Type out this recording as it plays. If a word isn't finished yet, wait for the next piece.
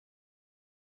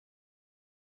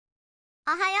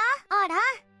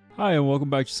Hi, and welcome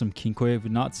back to some Kinkoi. If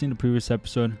you've not seen the previous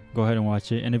episode, go ahead and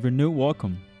watch it. And if you're new,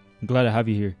 welcome. I'm glad to have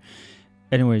you here.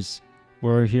 Anyways,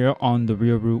 we're here on the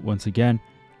real route once again.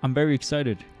 I'm very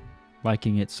excited.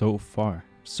 Liking it so far.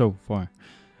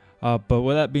 But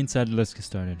with that being said, let's get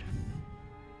started.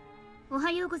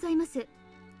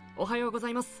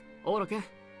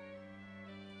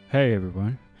 Hey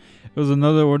everyone. It was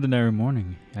another ordinary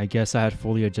morning. I guess I had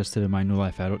fully adjusted in my new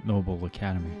life at Noble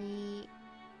Academy.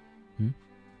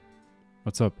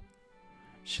 What's up?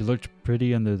 She looked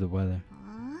pretty under the weather.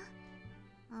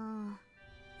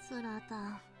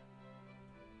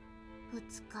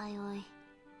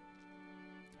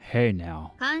 Hey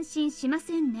now.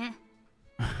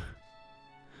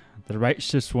 The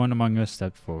righteous one among us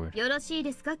stepped forward.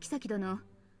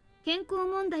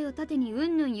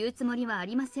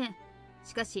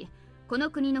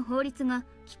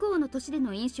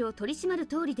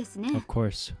 Of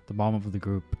course, the mom of the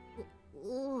group.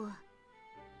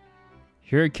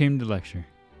 Here came the lecture.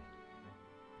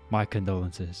 My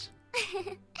condolences.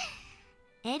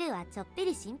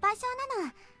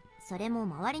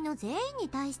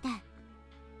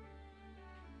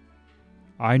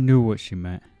 I knew what she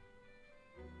meant.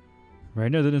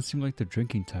 Reina didn't seem like the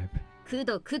drinking type.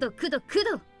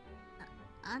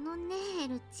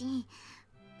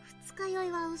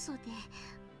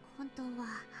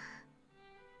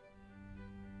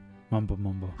 Mumble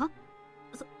mumble. Huh?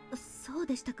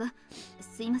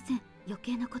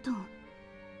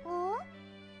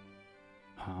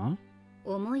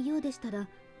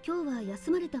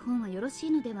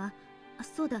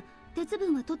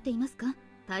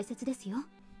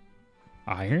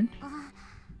 Iron?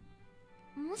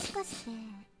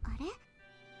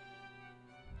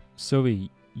 Zoe,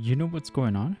 you know what's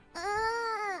going on?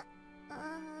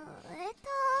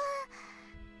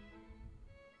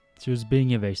 She was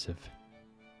being evasive.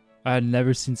 I had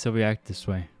never seen Zoe act this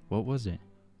way. What was it?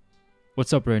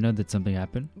 What's up, Reina? Did something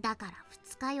happen?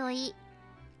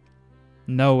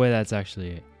 No way that's actually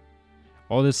it.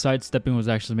 All this sidestepping was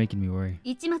actually making me worry.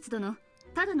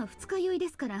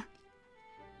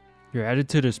 Your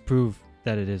attitude is proof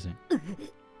that it isn't.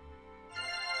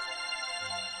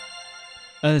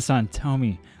 Ella-san, tell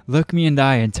me. Look me in the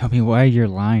eye and tell me why you're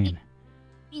lying.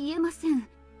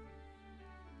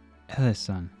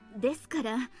 Ella-san.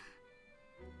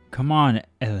 Come on,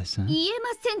 Ella-san.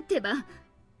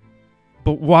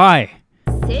 But why?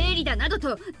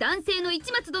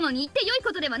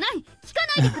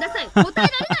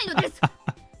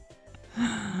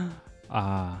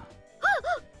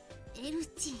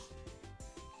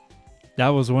 That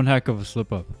was one heck of a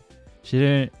slip up.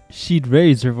 She'd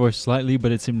raised her voice slightly,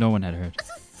 but it seemed no one had heard.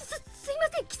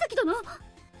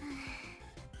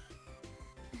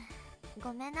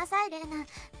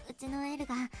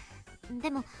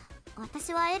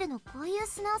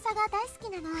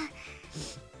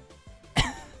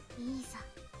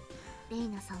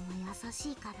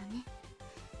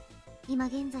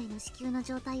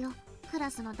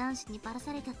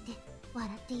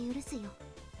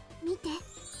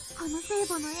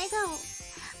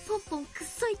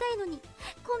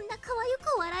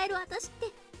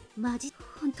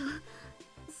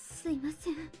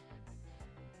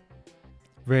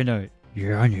 Reina,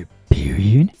 you're on your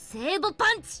period?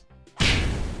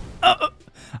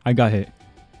 I got hit.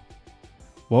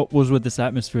 What was with this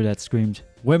atmosphere that screamed,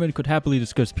 women could happily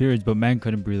discuss periods, but men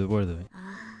couldn't breathe a word of it?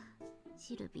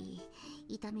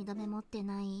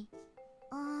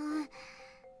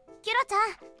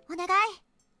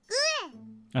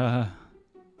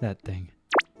 That thing.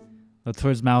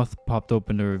 Latour's mouth popped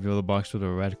open to reveal a box with a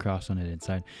red cross on it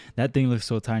inside. That thing looks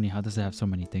so tiny. How does it have so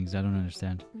many things? I don't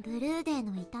understand.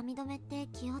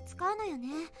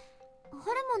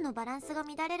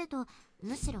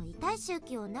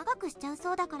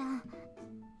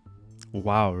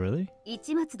 Wow, really?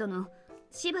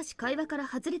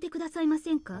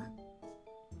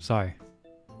 Sorry.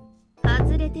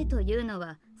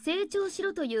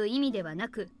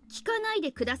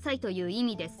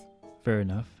 Fair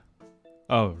enough.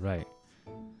 Oh, right.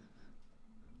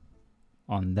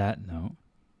 On that note,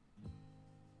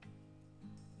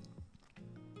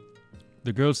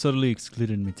 the girl subtly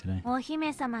excluded me today.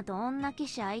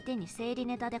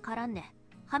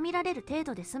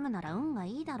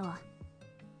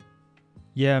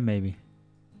 Yeah, maybe.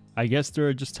 I guess there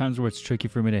are just times where it's tricky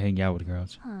for me to hang out with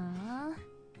girls.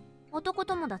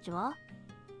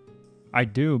 I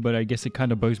do, but I guess it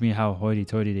kind of bugs me how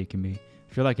hoity-toity they can be.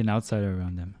 I feel like an outsider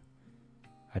around them.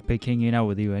 I'd pick hanging out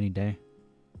with you any day.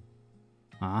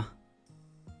 Huh?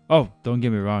 Oh, don't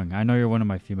get me wrong. I know you're one of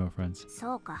my female friends.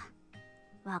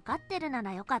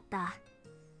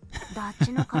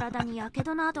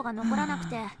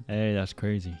 Hey, that's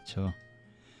crazy. Chill.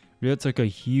 Rio took a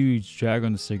huge drag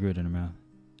on the cigarette in her mouth.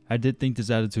 I did think this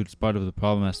attitude was part of the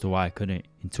problem as to why I couldn't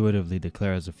intuitively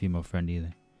declare as a female friend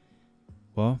either.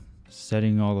 Well,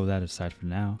 setting all of that aside for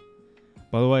now.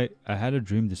 By the way, I had a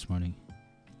dream this morning.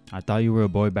 I thought you were a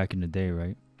boy back in the day,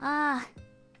 right? Ah,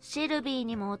 シルビー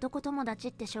にも男友達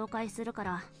って紹介するか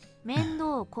ら面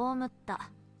倒を被った。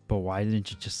But why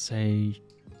didn't you just say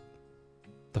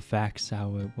the facts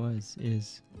how it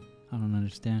is? I don't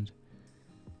understand.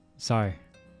 Sorry.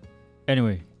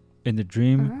 Anyway, in the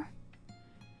dream,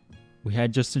 we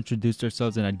had just introduced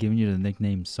ourselves and I'd given you the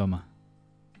nickname Soma.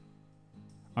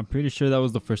 I'm pretty sure that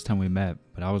was the first time we met,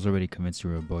 but I was already convinced you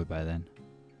were a boy by then.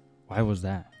 Why was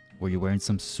that? Were you wearing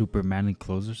some super manly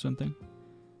clothes or something?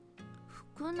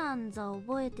 服なんざ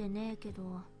覚えてねえけ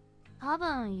ど、多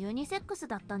分ユニセックス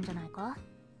だったんじゃないか？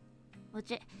う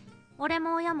ち、俺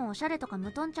も親もおしゃれとか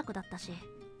無頓着だったし、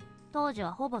当時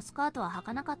はほぼスカートは履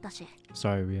かなかったし。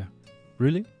Sorry, Ria.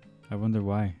 Really? I wonder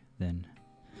why, then.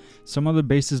 Some other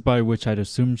basis by which I'd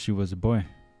assumed she was a boy.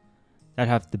 That'd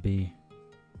have to be...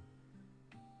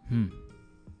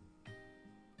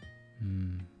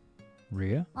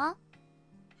 Ria? Huh?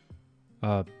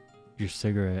 Your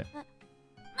cigarette.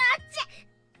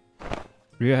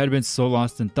 Ria had been so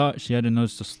lost in thought, she hadn't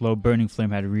noticed a slow burning flame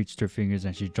had reached her fingers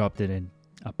and she dropped it in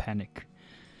a panic.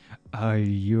 Are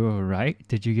you alright?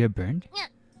 Did you get burned?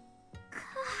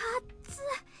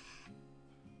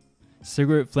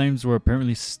 Cigarette flames were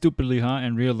apparently stupidly hot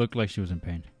and Ria looked like she was in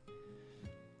pain.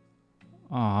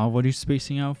 Aw, what are you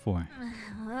spacing out for?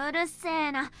 うるせ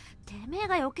えな。てめえ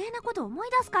が余計なこと思い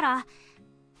出すから。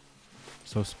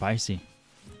So spicy.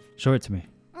 Show it to me.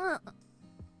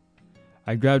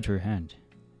 I grabbed her hand.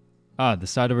 Ah, the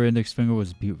side of her index finger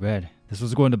was beet red. This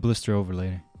was going to blister over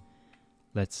later.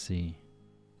 Let's see.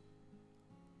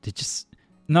 Did you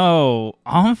No!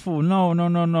 Harmful!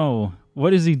 No.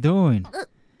 What is he doing?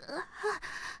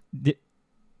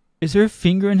 Is her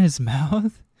finger in his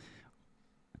mouth?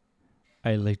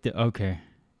 I licked it. Okay.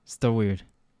 Still weird.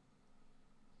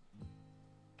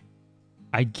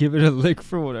 I give it a lick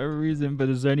for whatever reason, but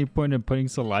is there any point in putting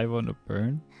saliva on a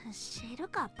burn?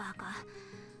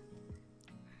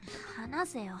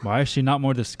 Why is she not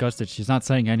more disgusted? She's not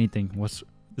saying anything.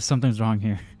 Something's wrong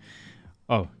here.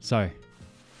 Oh, sorry.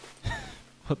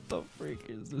 What the freak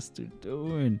is this dude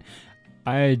doing?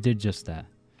 I did just that.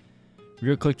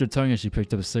 Ria clicked her tongue as she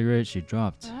picked up a cigarette she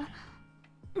dropped.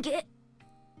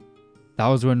 That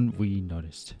was when we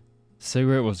noticed. The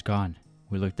cigarette was gone.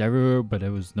 We looked everywhere, but it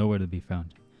was nowhere to be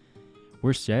found.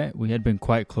 Worse yet, we had been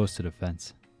quite close to the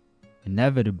fence.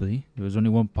 Inevitably, there was only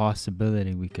one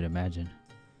possibility we could imagine.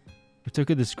 We took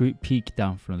a discreet peek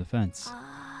down from the fence.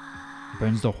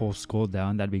 Burns the whole skull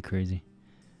down, that'd be crazy.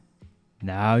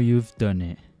 Now you've done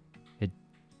it. It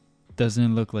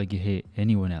doesn't look like you hit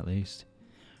anyone at least.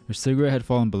 Her cigarette had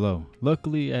fallen below.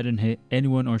 Luckily, I didn't hit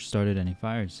anyone or started any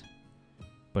fires.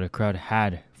 But a crowd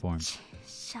had formed.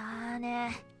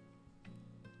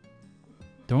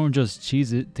 Don't just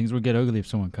cheese it. Things will get ugly if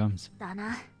someone comes.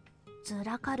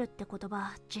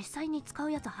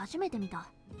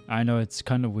 I know, it's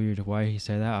kind of weird. Why he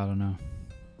said that, I don't know.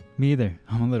 Me either.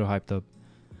 I'm a little hyped up.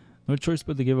 No choice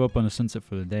but to give up on the sunset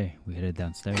for the day. We headed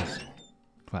downstairs.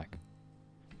 Clack.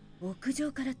 Oh.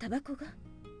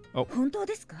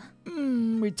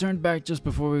 We turned back just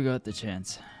before we got the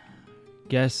chance.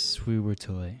 Guess we were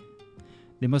too late.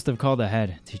 They must have called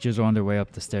ahead. Teachers were on their way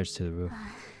up the stairs to the roof.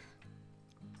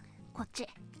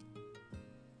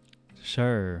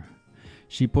 Sure.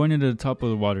 She pointed at the top of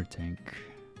the water tank.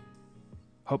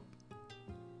 Hop.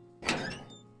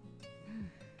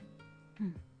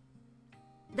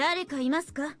 誰かいま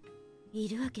すか？い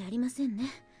るわけありませんね。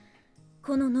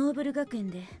このノーブル学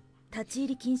園で立ち入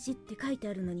り禁止って書いて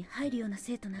あるのに入るような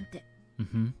生徒なんて。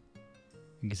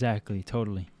Exactly,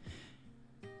 totally.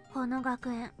 この学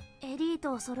園エリー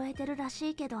トを揃えてるら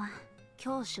しいけど、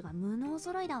教師が無能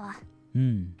揃いだわ。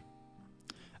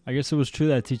I guess it was true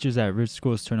that teachers at rich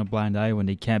schools turn a blind eye when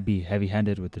they can't be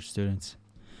heavy-handed with their students.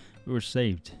 We were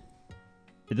saved.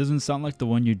 It doesn't sound like the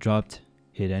one you dropped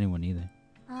hit anyone either.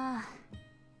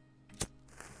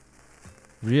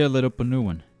 Ria lit up a new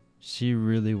one. She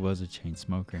really was a chain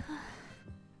smoker.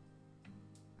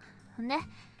 で、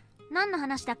何の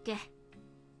話だっけ?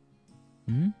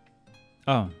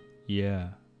 Oh,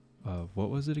 yeah.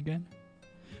 What was it again?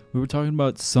 We were talking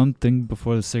about something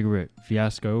before the cigarette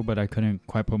fiasco, but I couldn't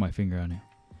quite put my finger on it.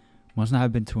 Must not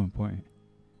have been too important.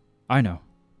 I know.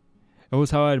 It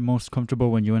was how I'm most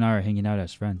comfortable when you and I are hanging out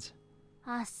as friends.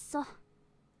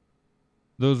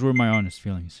 Those were my honest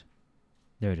feelings.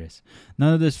 There it is.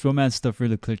 None of this romance stuff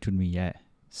really clicked with me yet,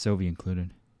 Sylvie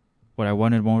included. What I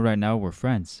wanted more right now were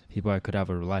friends, people I could have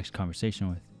a relaxed conversation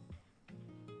with.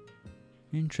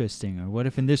 Interesting. Or what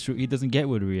if in this route he doesn't get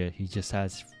with Ria, he just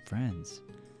has friends?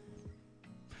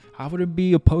 I wouldn't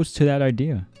be opposed to that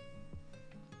idea.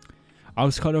 I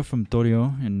was cut off from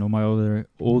Torio and know my other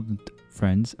old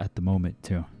friends at the moment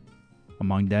too.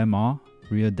 Among them all,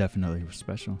 Ria definitely was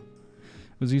special.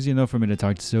 It was easy enough for me to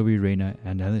talk to Sylvie, Reina,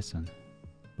 and Ellison,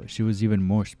 but she was even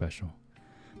more special.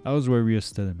 That was where Ria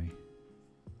stood at me.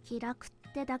 気楽っ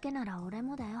てだけなら俺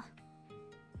もだよ。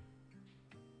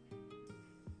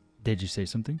 Did you say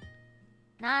something?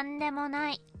 なんでも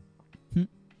ない。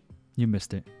 You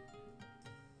missed it.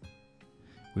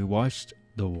 We watched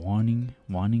the waning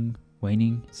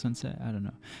sunset. I don't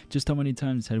know. Just how many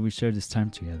times had we shared this time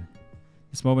together?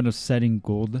 This moment of setting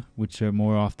gold, which are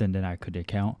more often than I could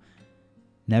account,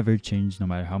 never changed no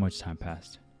matter how much time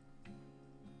passed.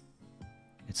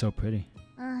 It's so pretty.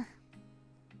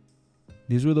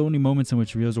 These were the only moments in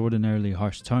which Rio's ordinarily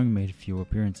harsh tongue made few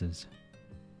appearances.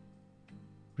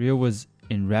 Rio was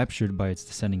enraptured by its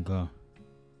descending glow.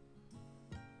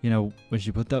 You know, when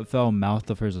she put that foul mouth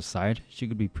of hers aside, she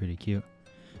could be pretty cute.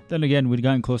 Then again, we'd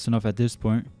gotten close enough at this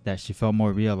point that she felt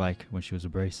more Rio-like when she was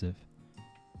abrasive.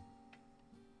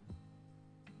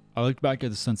 I looked back at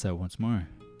the sunset once more.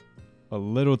 A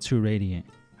little too radiant.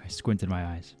 I squinted my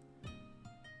eyes.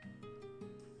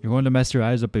 You're going to mess your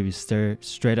eyes up if you stare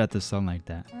straight at the sun like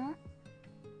that.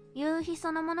 夕日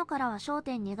そのものからは焦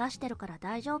点逃がしてるから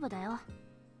大丈夫だよ。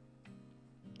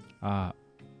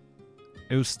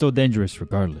It was still dangerous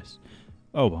regardless.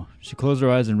 Oh well, she closed her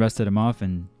eyes and rested them off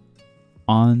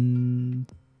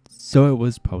so it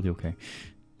was probably okay.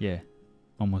 Yeah,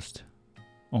 almost.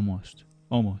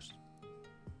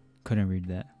 Couldn't read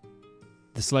that.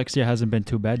 Dyslexia hasn't been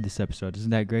too bad this episode,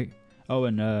 isn't that great? Oh,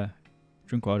 and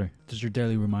drink water. This is your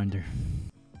daily reminder.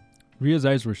 Ria's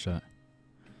eyes were shut.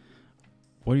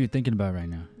 What are you thinking about right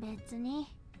now? 別に。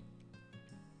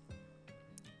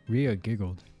 Ria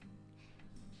giggled.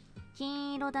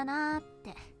 金色だなーっ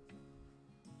て。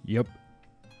 Yup.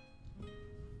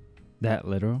 That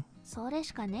literal? それ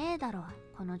しかねえだろ、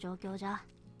この状況じゃ。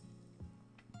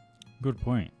 Good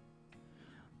point.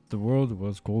 The world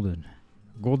was golden.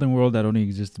 A golden world that only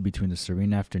existed between the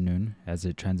serene afternoon as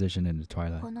it transitioned into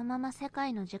twilight. このまま世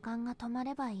界の時間が止ま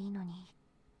ればいいのに。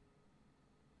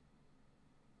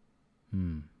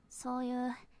そうい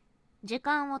う時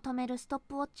間を止めるストッ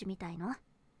プウォッチみたいの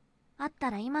あっ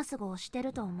たら今すぐ押して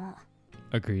ると思う。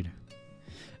 Agreed. It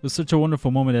was such a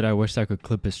wonderful moment that I wished I could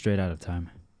clip it straight out of time.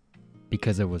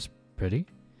 Because it was pretty?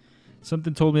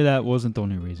 Something told me that wasn't the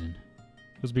only reason.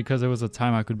 It was because it was a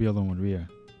time I could be alone with Ria,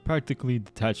 practically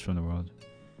detached from the world.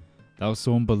 That was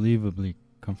so unbelievably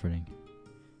comforting.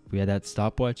 If we had that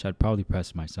stopwatch, I'd probably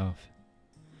press myself.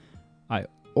 I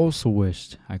also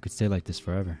wished I could stay like this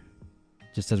forever.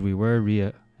 Just as we were,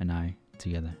 Ria and I,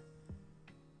 together.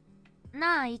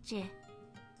 なあ、イチ。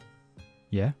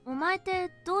 Yeah? お前って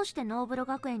どうしてノーブル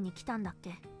学園に来たんだっ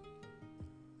け？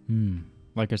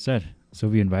 Like I said,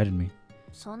 Sylvie invited me.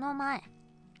 その前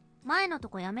のと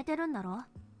こ辞めてるんだろ？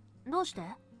どうして？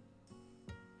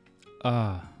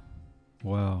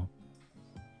 Well,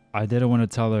 I didn't want to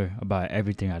tell her about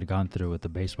everything I'd gone through with the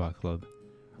baseball club.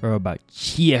 Or about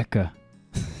Chieka.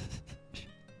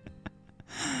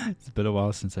 It's been a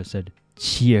while since I said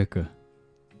Chieka.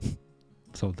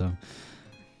 So dumb.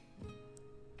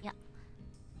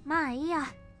 まあいいや。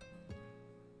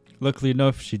 Luckily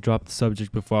enough, she dropped the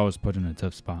subject before I was put in a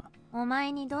tough spot. お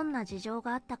前にどんな事情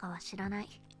があったかは知らな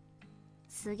い。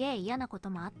すげえ嫌なこと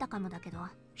もあったかもだけど。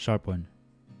 Sharp one.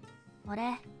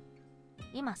 俺、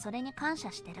今それに感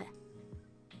謝してる。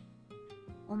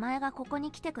お前がここ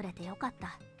に来てくれてよかっ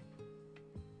た。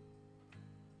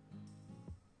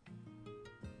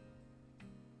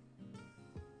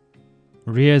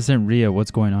 Ria isn't Ria,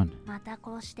 what's going on? また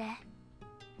こうして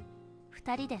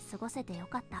二人で過ごせてよ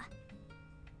かった。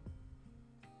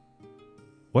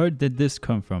 Where did this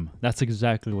come from? That's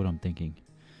exactly what I'm thinking.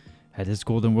 Had this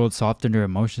golden world softened her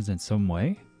emotions in some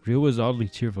way? Ria was oddly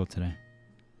cheerful today.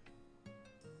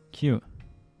 Cute.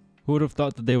 Who would have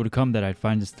thought the day would come that I'd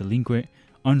find this delinquent,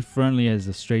 unfriendly as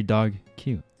a stray dog,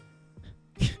 cute?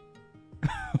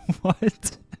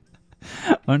 What?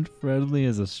 Unfriendly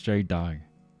as a stray dog.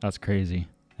 That's crazy.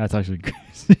 That's actually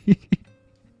crazy.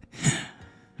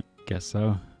 Guess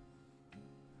so.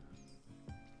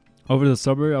 Over the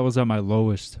summer, I was at my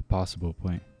lowest possible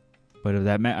point. But if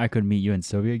that meant I could meet you and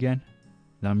Sylvia again,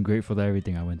 then I'm grateful for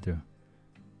everything I went through.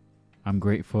 I'm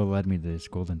grateful it led me to this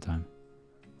golden time.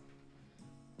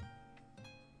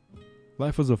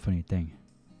 Life was a funny thing.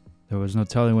 There was no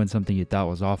telling when something you thought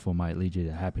was awful might lead you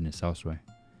to happiness elsewhere.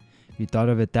 If you thought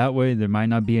of it that way, there might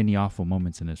not be any awful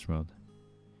moments in this world.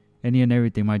 Any and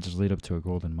everything might just lead up to a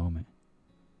golden moment.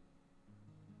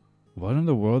 What in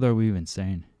the world are we even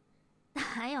saying?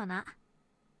 だよな。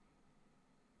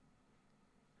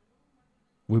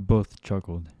 We both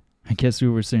chuckled. I guess we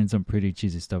were saying some pretty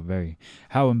cheesy stuff.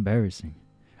 How embarrassing.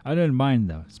 I didn't mind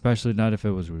though, especially not if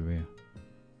it was with Ria.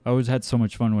 I always had so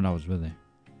much fun when I was with her.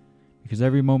 Because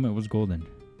every moment was golden.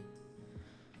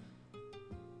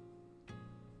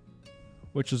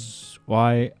 Which is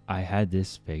why I had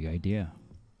this vague idea.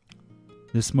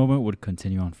 This moment would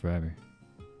continue on forever.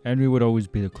 And we would always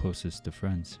be the closest to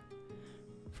friends.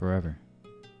 Forever.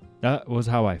 That was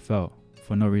how I felt,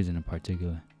 for no reason in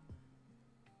particular.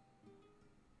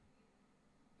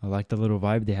 I liked the little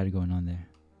vibe they had going on there.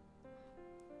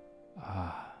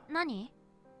 Ah. 何?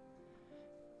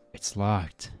 It's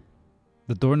locked.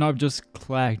 The doorknob just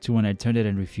clacked when I turned it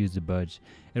and refused to budge.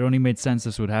 It only made sense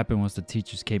this would happen once the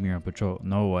teachers came here on patrol.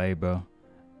 No way, bro.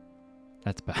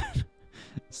 That's bad.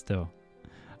 Still.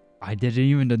 I didn't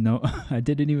even know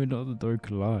the door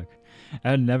could lock. I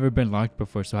had never been locked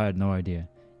before, so I had no idea.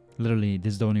 Literally,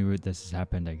 this is the only route this has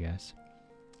happened, I guess.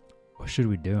 What should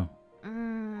we do?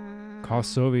 Call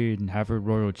Sylvie and have her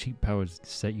royal cheat powers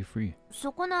set you free.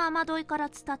 そこの雨どいから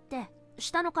伝って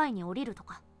下の階に降りると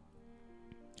か。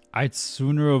 I'd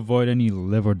sooner avoid any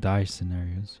live or die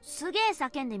scenarios. すげえ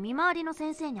叫んで見回りの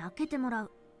先生に開けてもら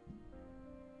う。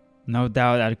 No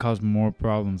doubt that'd cause more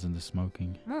problems than the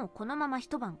smoking. もうこのまま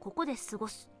一晩ここで過ご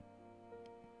す。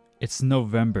 It's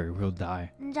November, we'll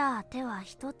die. じゃあ手は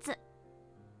一つ。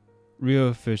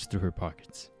 Ria fished through her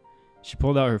pockets. She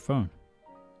pulled out her phone.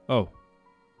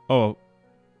 Oh,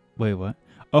 wait, what?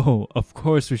 Oh, of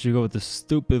course we should go with the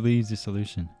stupidly easy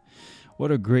solution.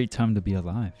 What a great time to be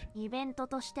alive. イベント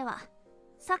としては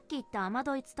さっき言った雨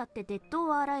どい伝ってデッド・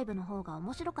オア・アライブの方が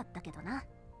面白かったけどな。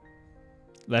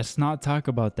 Let's not talk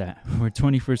about that. We're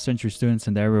 21st century students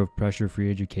in the era of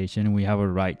pressure-free education, and we have a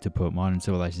right to put modern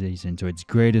civilization to its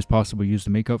greatest possible use to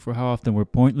make up for how often we're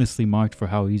pointlessly mocked for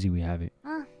how easy we have it.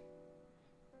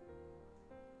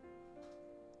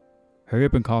 Hurry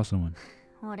up and call someone.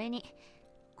 俺に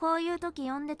こういう時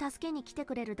呼んで助けに来て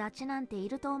くれるダチなんてい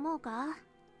ると思うか？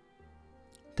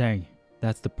 Dang,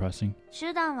 that's depressing.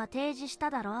 手段は提示した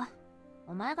だろ。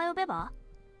お前が呼べば？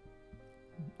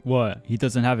 What? He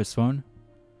doesn't have his phone?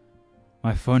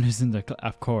 My phone is in the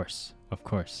of course.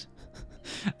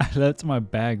 I left my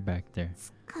bag back there.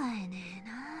 使えねえ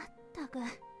な、ったく。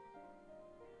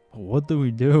 What do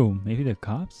we do? Maybe the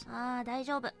cops? ああ、大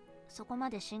丈夫。そこま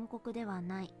で深刻では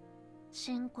ない。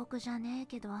深刻じゃねえ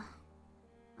けど、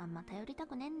あんま頼りた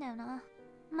くねえんだよな。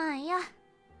まあいいや。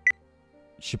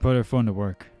 She put her phone to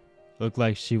work. Looked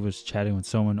like she was chatting with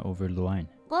someone over the line.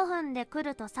 5分で来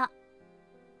るとさ。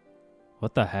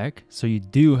 What the heck? So you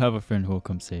do have a friend who will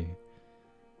come save you.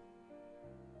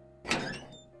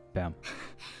 Bam.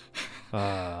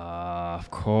 Of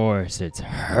course, it's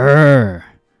her.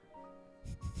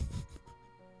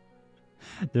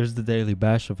 There's the daily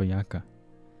bash of Ayaka.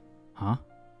 Huh?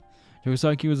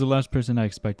 Yogasaki was the last person I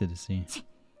expected to see.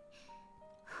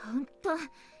 ほんと、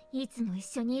いつも一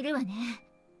緒にいるわね。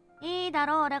いいだ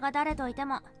ろう、俺が誰といて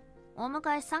も。お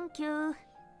迎えサンキュー。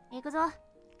行くぞ。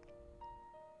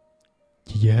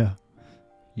 Yeah,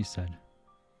 he said.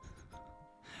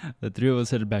 The three of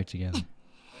us headed back together.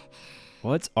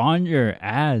 What's on your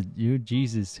ad, you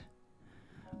Jesus?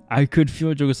 I could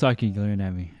feel Yogasaki glaring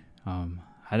at me. I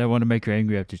didn't want to make her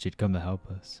angry after she'd come to help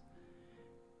us.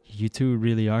 You two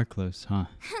really are close, huh?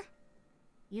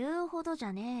 言うほどじ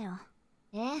ゃねえよ。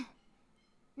ええ、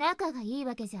仲がいい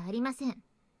わけじゃありません。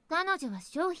彼女は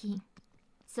商品。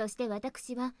そして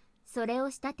私はそれ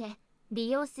を仕立て利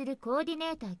用するコーディ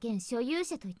ネーター兼所有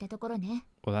者といったところね。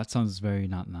Well, that sounds very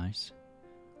not nice.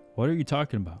 What are you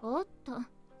talking about? おっと、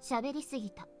喋りすぎ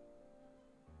た。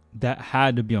That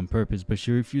had to be on purpose, but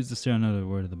she refused to say another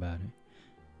word about it.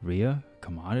 Ria?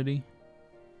 Commodity?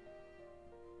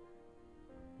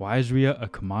 Why is Ria a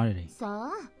commodity? さ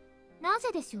あ、な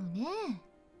ぜでしょうね。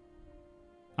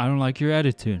I don't like your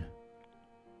attitude.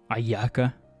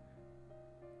 Ayaka?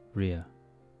 Ria.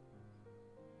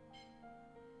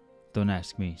 Don't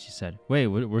ask me, she said. Wait,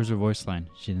 where's her voice line?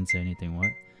 She didn't say anything. What?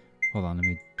 Hold on,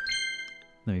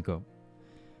 let me go.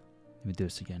 Let me do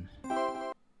this again.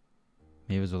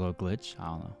 Maybe it was a little glitch. I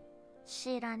don't know.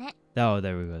 知らね。 Oh,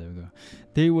 there we go.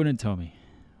 They wouldn't tell me.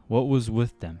 What was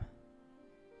with them?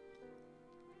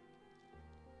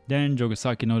 Then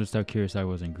Yogasaki noticed how curious I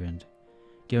was and grinned.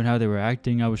 Given how they were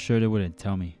acting, I was sure they wouldn't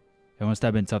tell me. It must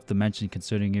have been tough to mention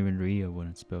considering even Ria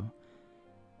wouldn't spill.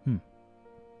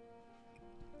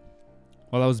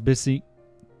 While I was busy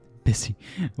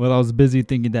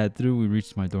thinking that through, we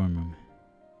reached my dorm room.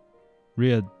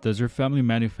 Ria, does your family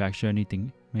manufacture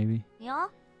anything, maybe? いや、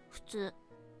普通。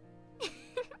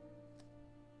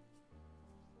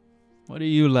What are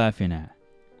you laughing at?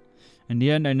 In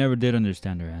the end, I never did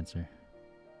understand her answer.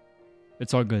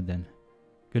 It's all good then.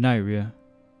 Good night, Ria.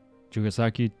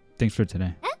 Jugasaki, thanks for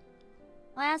today.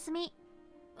 おやすみ。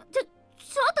ちょ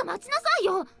っと待ちなさい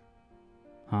よ。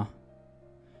 Huh?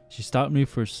 She stopped me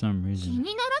for some 気 reason. にな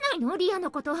らないのリアの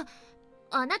こと。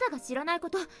あなたが知らないこ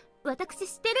と、私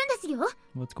知ってるんですよ。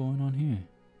 What's going on here?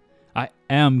 I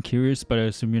am curious, but I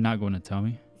assume you're not going to tell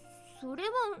me. それは、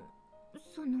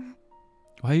その。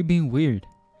 Why are you being weird?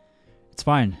 It's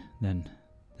fine, then.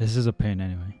 This is a pain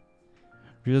anyway.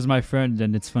 Ria's my friend,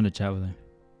 and it's fun to chat with her.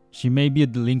 She may be a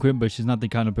delinquent, but she's not the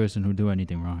kind of person who'd do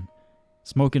anything wrong.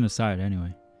 Smoking aside,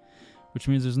 anyway. Which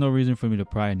means there's no reason for me to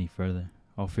pry any further.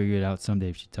 I'll figure it out someday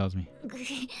if she tells me.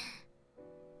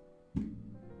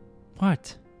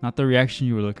 What? Not the reaction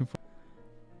you were looking for?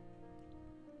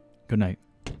 Good night.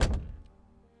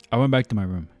 I went back to my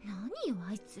room. 何よ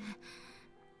あいつ。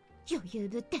余裕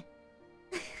ぶって。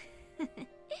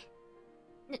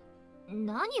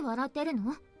何笑ってる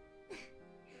の？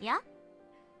いや、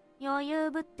余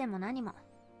裕ぶっても何も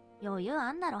余裕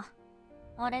あんだろ。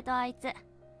俺とあいつ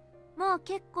もう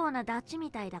結構なダチ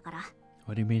みたいだから。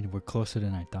 What do you mean? We're closer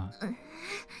than I thought.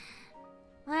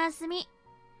 おやすみ。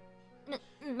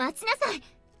待ちなさい。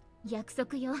約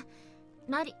束よ。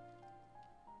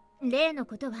例の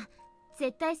ことは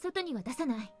絶対外には出さ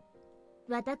ない。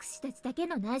私たちだけ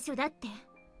の内緒だって。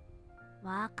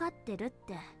分かってるっ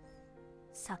て。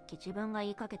さっき自分が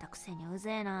言いかけたくせにうぜ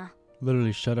えな。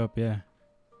 Literally shut up, yeah.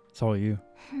 It's all you.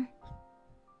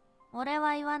 俺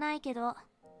は言わないけど、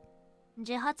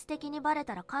自発的にバレ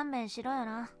たら勘弁しろよ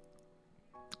な。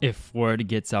If word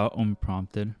gets out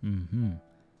unprompted. Mm-hmm.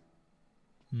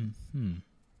 Mm-hmm. 今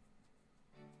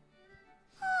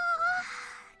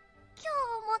日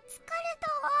も疲れた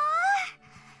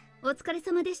わ。お疲れ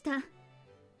様でした。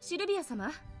シルビア様、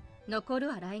残る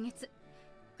は来月。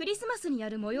クリスマスにや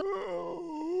る模様。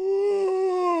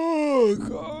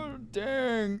God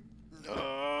dang.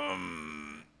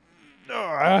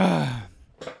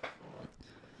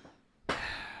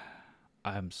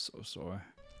 I'm so sore.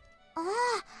 ああ、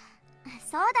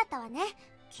そうだったわね。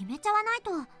決めちゃわない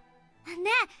と。ね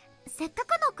え、せっか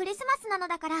くのクリスマスなの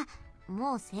だから、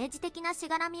もう政治的なし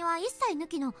がらみは一切抜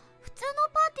きの普通の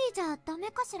パーティーじゃダメ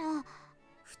かしら。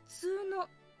普通の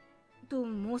と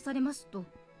申されますと。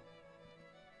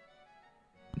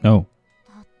 No.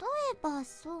 例えば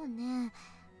そうね、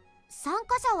参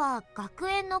加者は学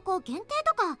園の子限定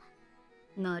とか。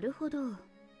なるほど。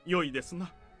良いです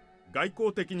な。外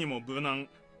交的にも無難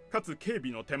かつ警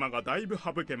備の手間がだいぶ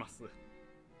省けます。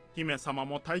姫様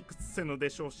も退屈せぬで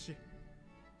しょうし。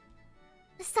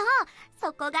そう、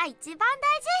そこが一番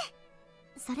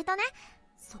大事。それとね、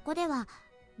そこでは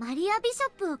マリア・ビショ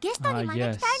ップをゲストに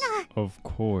招きたい Yes, of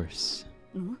course.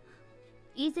 ん？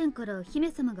以前から姫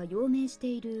様が用命して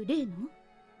いる例の？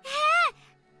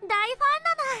大ファンなの。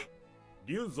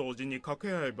龍蔵寺に掛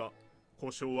け合えば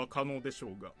交渉は可能でしょ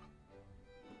うが。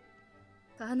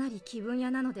かなり気分屋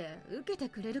なので受けて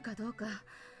くれるかどうか。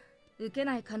受け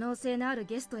ない可能性のある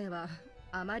ゲストへは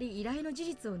あまり依頼の事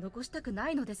実を残したくな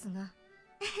いのですが。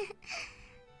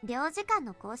領事館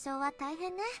の交渉は大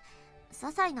変ね。些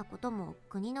細なことも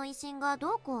国の威信が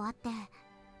どうこうあって。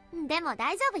でも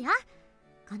大丈夫よ。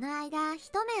この間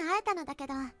一目会えたのだけ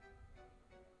ど、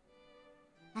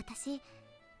私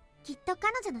きっと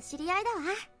彼女の知り合いだわ。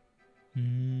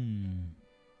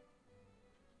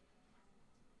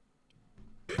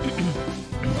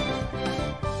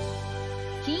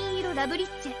金色ラブリッ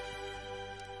チェ。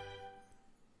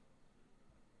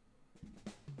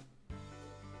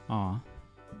 Aw.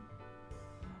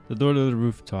 The door to the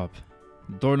rooftop.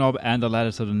 The doorknob and the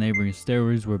lattice of the neighboring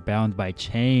stairways were bound by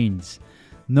chains.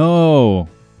 No!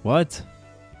 What?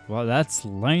 Well, that's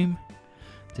lame.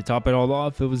 To top it all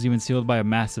off, it was even sealed by a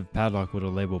massive padlock with a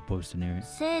label posted near it.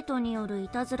 生徒によるい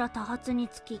たずら多発に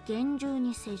つき厳重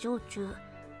に施錠中。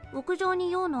屋上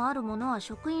に用のあるものは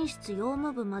職員室用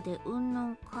務部までうんぬ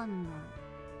んかんぬん。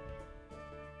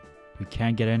 We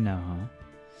can't get in now, huh?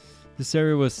 This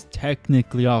area was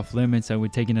technically off limits and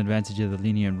we'd taken advantage of the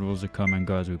lenient rules to come and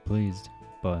go as we pleased,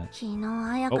 but... 昨日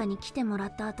彩香に来てもら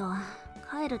った後、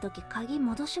帰るとき鍵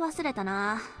戻し忘れた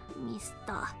な。ミスっ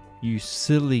た。 You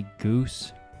silly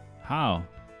goose. How?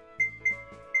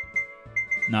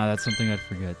 Nah, that's something I'd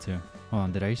forget too. Hold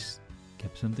on, did I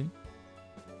skip something?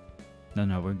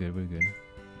 No, we're good, we're good.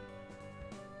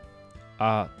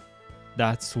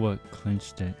 That's what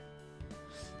clinched it.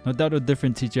 No doubt a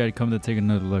different teacher had come to take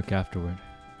another look afterward.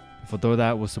 If a door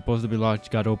that was supposed to be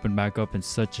locked got opened back up in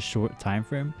such a short time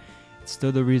frame, it's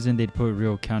still the reason they'd put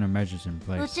real countermeasures in う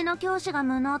place. ちの教師が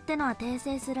無能ってのは訂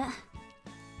正する。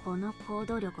この行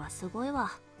動力はすごい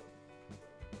わ。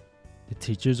The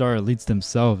teachers are elites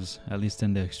themselves, at least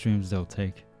in the extremes they'll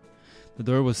take. The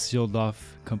door was sealed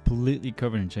off, completely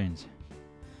covered in chains.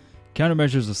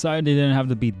 Countermeasures aside, they didn't have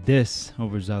to be this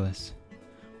overzealous.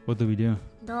 What do we do?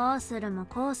 どうするも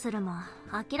こうするも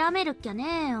諦めるっきゃね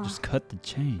えよ。 Just cut the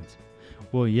chains.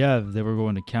 Well, yeah, they were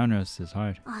going to counter us this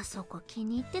hard. あそこ気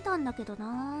に入ってたんだけど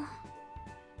な。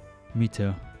Me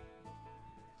too.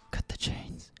 Cut the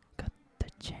chains. Cut the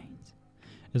chains.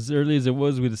 As early as it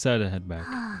was, we decided to head back.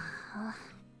 はあ、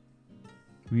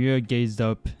 Rhea gazed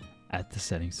up at the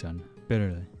setting sun,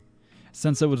 bitterly.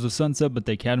 Sunset was a sunset, but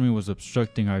the academy was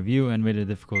obstructing our view and made it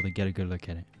difficult to get a good look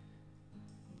at it.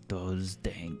 Those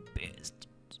dang bastards.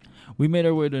 We made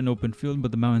our way to an open field,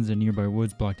 but the mountains and nearby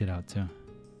woods blocked it out too.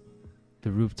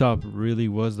 The rooftop really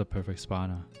was the perfect spot,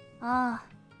 huh? ああ、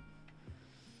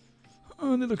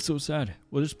 Oh, they look so sad.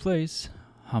 Well, this place,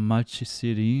 Hamachi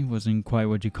City, wasn't quite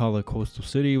what you call a coastal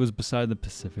city. It was beside the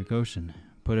Pacific Ocean.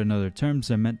 Put in other terms,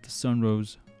 it meant the sun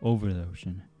rose over the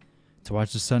ocean. To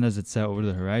watch the sun as it set over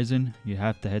the horizon, you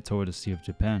have to head toward the Sea of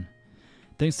Japan.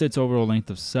 Thanks to its overall length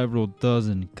of several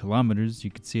dozen kilometers, you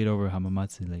could see it over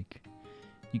Hamamatsu Lake.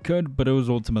 You could, but it was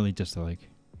ultimately just a lake.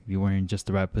 If you weren't in just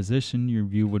the right position, your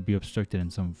view would be obstructed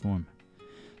in some form.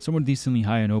 Somewhere decently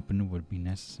high and open would be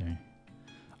necessary.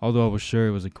 Although I was sure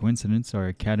it was a coincidence, our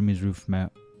academy's roof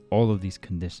met all of these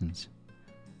conditions.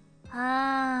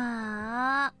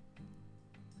 ああ、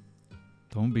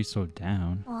 Don't be so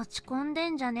down. 落ち込んで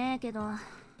んじゃねえけど。あ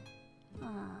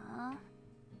あ、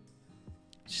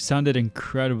 She sounded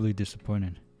incredibly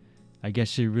disappointed. I guess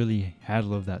she really had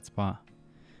loved that spot.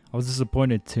 I was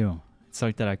disappointed too. It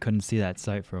sucked that I couldn't see that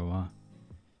sight for a while.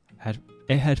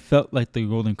 It had felt like the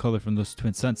golden color from those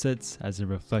twin sunsets as it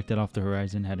reflected off the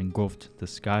horizon had engulfed the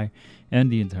sky and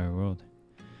the entire world.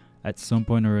 At some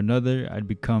point or another, I'd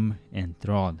become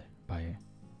enthralled by it.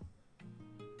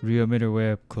 Rhea made her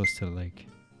way up close to the lake.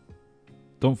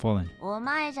 Don't fall in. お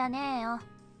前じゃねえよ。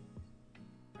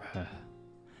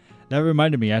 That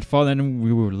reminded me, I'd fallen in when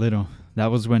we were little.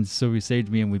 That was when Sylvie saved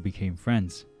me and we became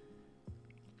friends.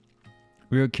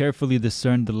 Rhea carefully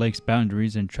discerned the lake's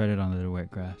boundaries and treaded onto the wet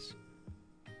grass.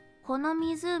 この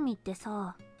湖って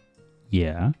さ、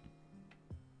 Yeah?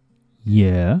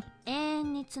 Yeah? 永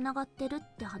遠に繋がってる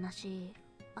って話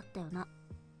あったよな。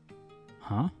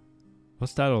 Huh?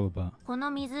 What's that all about? こ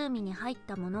の湖に入っ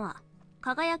た者は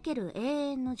輝ける永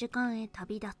遠の時間へ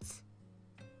旅立つ。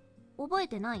覚え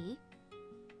てない？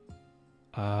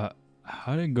 How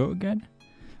did it go again?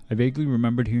 I vaguely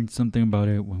remembered hearing something about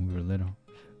it when we were little.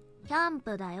 キャン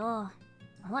プだよ。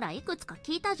ほら、いくつか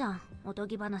聞いたじゃん、おと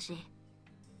ぎ話。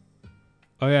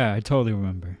 Oh yeah, I totally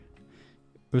remember.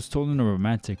 It was told in a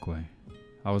romantic way.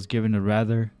 I was given a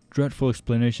rather dreadful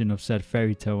explanation of said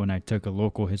fairy tale when I took a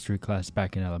local history class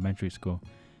back in elementary school.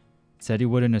 It said he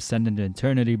wouldn't ascend into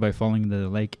eternity by falling into the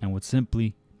lake and would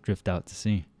simply drift out to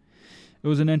sea. It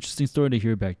was an interesting story to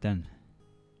hear back then.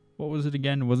 What was it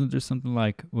again? Wasn't there something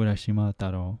like Urashima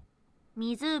Taro?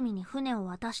 湖に船を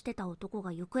渡してた男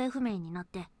が行方不明になっ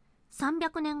て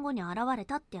300年後に現れ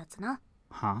たってやつな。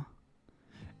 Huh?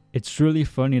 It's really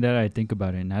funny that I think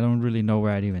about it, and I don't really know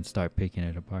where I'd even start picking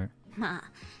it apart. まあ、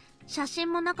写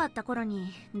真もなかった頃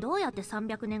にどうやって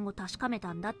300年後確かめ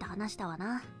たんだって話だわ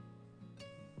な。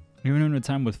 Even in a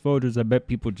time with photos, I bet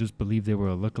people just believe they were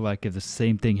a lookalike if the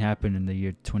same thing happened in the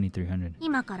year 2300.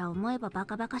 今から思えばバ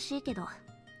カバカしいけど、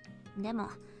でも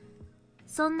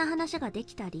そんな話がで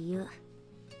きた理由、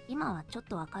今はちょっ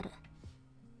とわかる。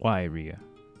 Why, Rhea?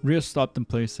 Rhea stopped in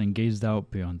place and gazed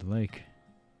out beyond the lake.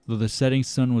 Though the setting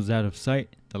sun was out of sight,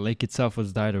 the lake itself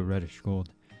was dyed a reddish gold.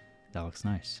 That looks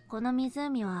nice. この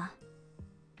湖は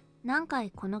何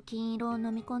回この金色を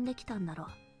飲み込んできたんだろう。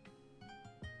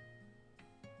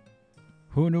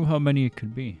 Who knew how many it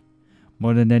could be?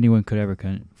 More than anyone could ever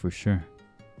count, for sure.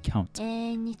 Count. 永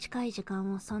遠に近い時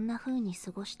間をそんな風に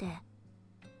過ごして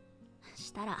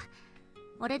したら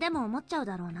俺でも思っちゃう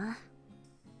だろうな。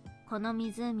この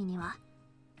湖には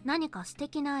何か素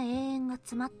敵な永遠が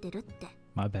詰まってるって。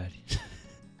 My bad.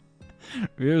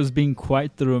 Rhea was being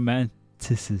quite the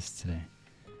romanticist today.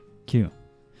 Cute.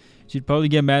 She'd probably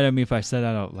get mad at me if I said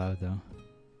that out loud, though.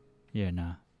 Yeah,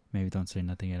 nah. Maybe don't say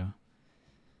nothing at all.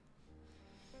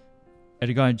 It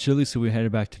had gotten chilly, so we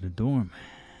headed back to the dorm.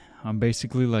 I'm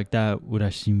basically like that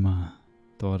Urashima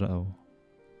Taro.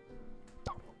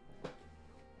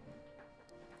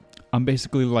 I'm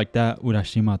basically like that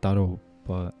Urashima Taro,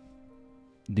 but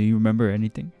do you remember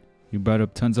anything? You brought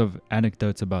up tons of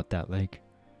anecdotes about that lake.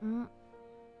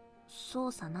 そ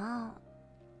うさな。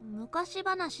昔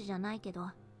話じゃないけど、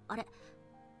あれ、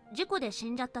事故で死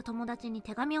んじゃった友達に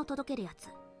手紙を届けるやつ。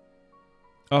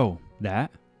Oh, that?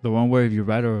 The one where if you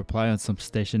write a reply on some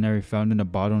stationery found in a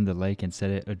bottle in the lake and set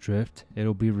it adrift,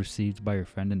 it'll be received by your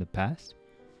friend in the past?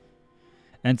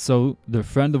 And so, the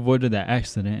friend avoided that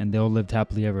accident and they all lived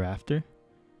happily ever after?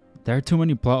 There are too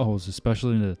many plot holes,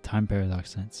 especially in the time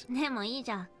paradox sense. でもいい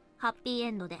じゃん、ハッピー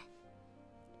エンドで。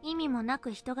意味もな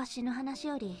く人が死ぬ話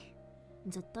より、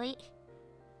ずっといい。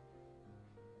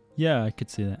Yeah, I could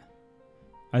see that.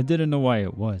 I didn't know why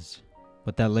it was,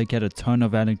 but that lake had a ton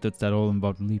of anecdotes that all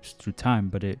involved leaps through time,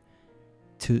 be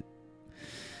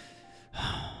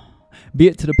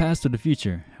it to the past or the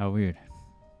future. How weird.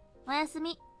 おやす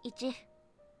み、1。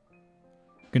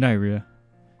Good night, Rhea.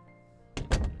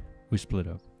 We split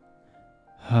up.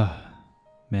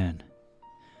 Man,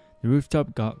 the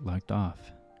rooftop got locked off.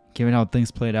 Given how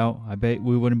things played out, I bet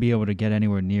we wouldn't be able to get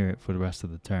anywhere near it for the rest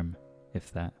of the term,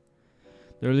 if that.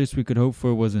 The earliest we could hope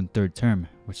for was in third term,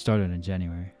 which started in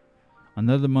January.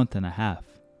 Another month and a half.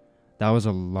 That was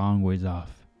a long ways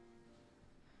off.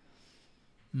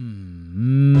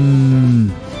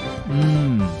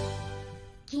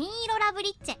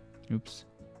 Oops.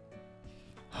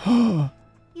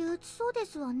 憂鬱そうで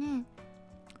すわね。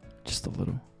 Just a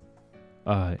little.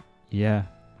 Yeah.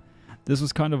 This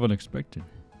was kind of unexpected.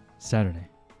 Saturday.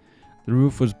 The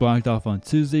roof was blocked off on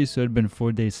Tuesday, so it had been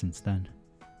 4 days since then.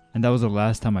 And that was the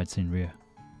last time I'd seen Rhea.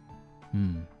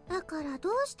 だからど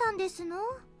うしたんですの？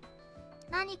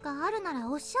何かあるなら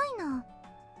おっしゃいな。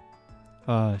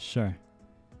Sure.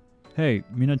 Hey,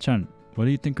 Mina-chan, what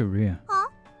do you think of Rhea? Huh?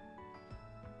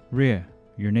 Rhea,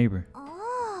 your neighbor.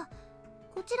 ああ、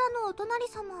こちらのお隣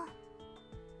様。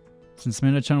 Since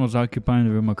Mina-chan was occupying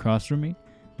the room across from me,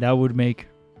 that would make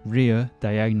Rhea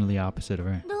diagonally opposite of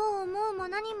her. どう思うも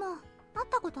何も会っ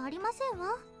たことありません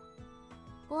わ。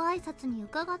ご挨拶に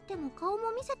伺っても顔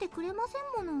も見せてくれませ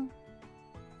んもの。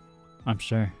 I'm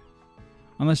sure.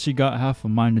 Unless she got half a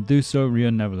mind to do so, Rhea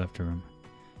never left her room.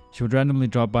 She would randomly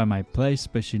drop by my place,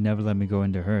 but she never let me go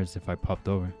into hers if I popped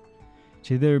over.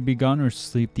 She'd either be gone or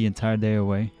sleep the entire day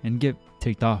away, and get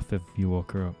ticked off if you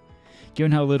woke her up.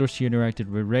 Given how little she interacted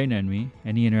with Reina and me,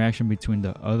 any interaction between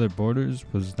the other boarders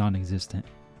was non-existent.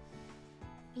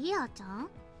 リアちゃん？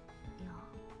いや、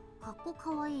かっこ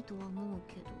かわいいとは思う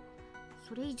けど、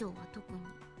それ以上は特に。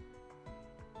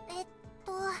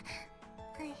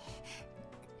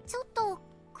ちょっと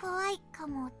怖いか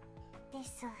もで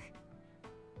す。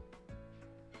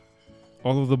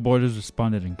 All of the boarders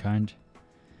responded in kind.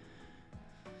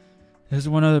 There's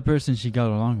one other person she got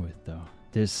along with, though.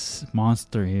 This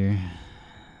monster here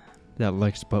that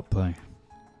likes butt play.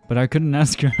 But I couldn't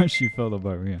ask her how she felt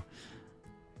about Rhea.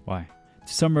 Why?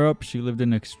 To sum her up, she lived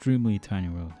in an extremely tiny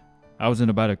world. I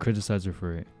wasn't about to criticize her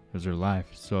for it. It was her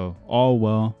life, so all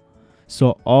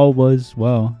was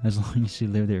well as long as she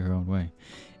lived it her own way.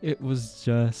 It was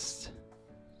just...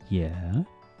 yeah.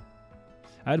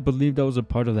 I'd believed I was a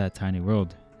part of that tiny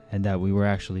world, and that we were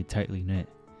actually tightly knit.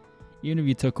 Even if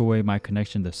you took away my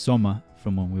connection to Soma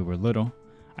from when we were little,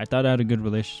 I thought I had a good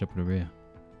relationship with Rhea,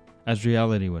 as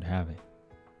reality would have it.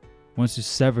 Once you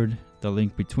severed the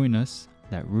link between us,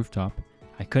 that rooftop,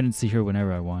 I couldn't see her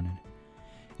whenever I wanted.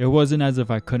 It wasn't as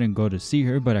if I couldn't go to see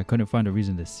her, but I couldn't find a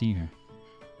reason to see her.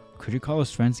 Could you call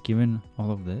us friends given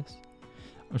all of this?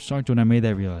 I was shocked when I made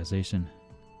that realization.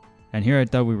 And here I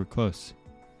thought we were close.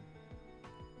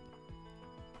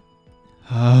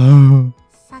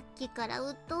 さっきから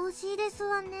鬱陶しいです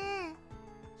わね。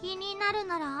気になる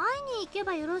なら会いに行け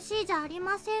ばよろしいじゃあり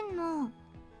ませんの。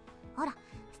ほら、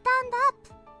スタ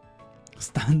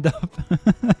ンドアップ。 Stand up.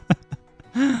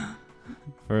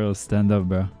 For real, stand up,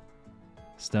 bro.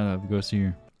 Stand up, go see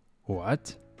her.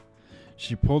 What?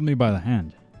 She pulled me by the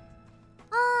hand.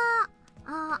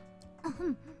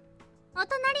 お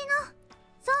隣の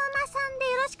相馬さん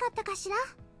でよろしかったかしら？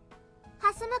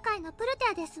ハス向かいのプルテ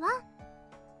アですわ。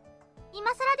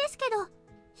今更ですけど、引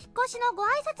っ越しのご挨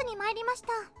拶に参りました。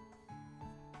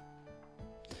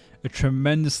 A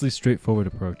tremendously straightforward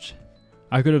approach.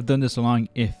 I could have done this along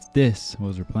if this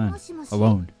was her plan. もしもし。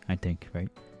 Alone, I think, right?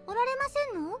 おられま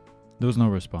せんの？ There was no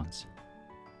response.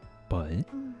 But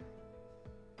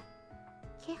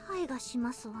気配がし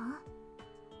ますわ。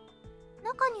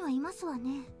中にはいますわ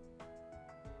ね。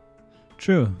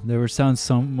 true, there were sounds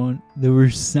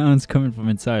coming from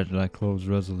inside, like clothes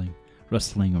rustling,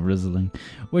 or rizzling,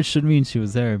 which should mean she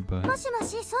was there, but もしも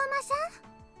し、相馬さ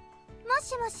ん？も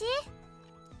しもし？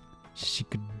 she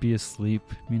could be asleep,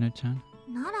 Mina-chan.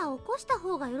 なら起こした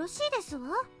方がよろしいですわ。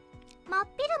真っ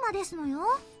昼間ですのよ。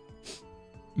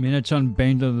 Mina-chan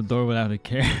banged on the door without a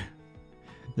care.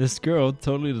 This girl,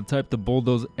 totally the type to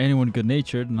bulldoze anyone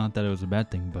good-natured. Not that it was a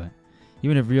bad thing, but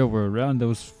even if Rio were around, there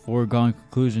was foregone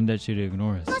conclusion that she'd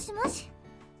ignore us. もしもし。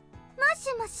も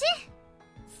しもし。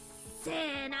せ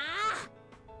ーな。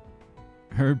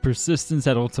 Her persistence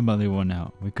had ultimately won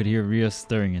out. We could hear Ria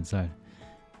stirring inside.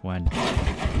 When?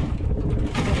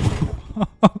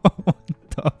 What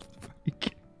the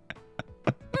freak?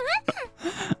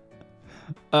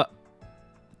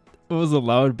 It was a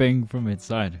loud bang from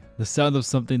inside. The sound of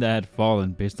something that had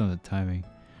fallen based on the timing.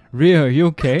 Ria, are you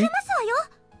okay?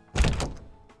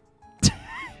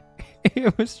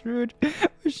 It was rude.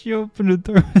 She opened the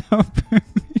door without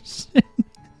permission.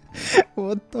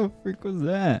 What the freak was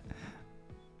that?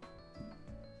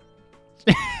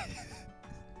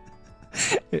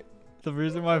 The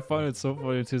reason why I find it so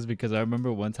funny too is because I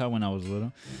remember one time when I was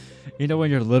little. You know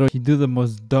when you're little, you do the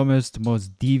most dumbest,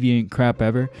 most deviant crap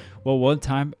ever. Well, one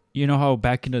time, you know how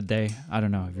back in the day, I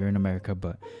don't know if you're in America,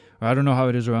 but or I don't know how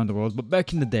it is around the world, but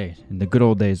back in the day, in the good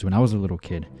old days when I was a little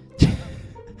kid,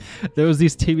 there was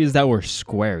these TVs that were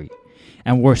squarey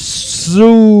and were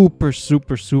super,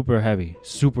 super, super heavy,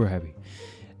 super heavy.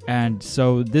 And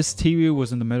so this TV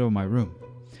was in the middle of my room.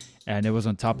 And it was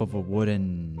on top of a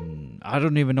wooden, I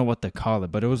don't even know what to call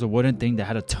it, but it was a wooden thing that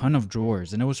had a ton of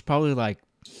drawers. And it was probably like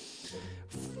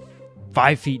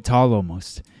 5 feet tall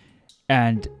almost.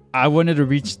 And I wanted to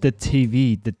reach the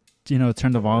TV,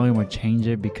 turn the volume or change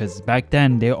it, because back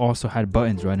then they also had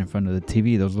buttons right in front of the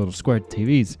TV, those little square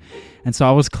TVs. And so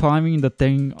I was climbing the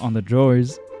thing on the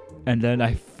drawers, and then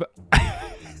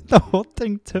the whole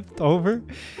thing tipped over,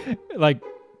 like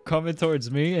coming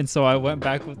towards me, and so I went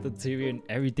back with the TV and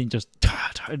everything just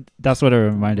that's what it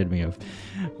reminded me of.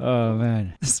 Oh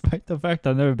man. Despite the fact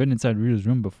I've never been inside Rita's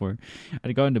room before,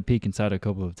 I'd gotten to peek inside a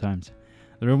couple of times.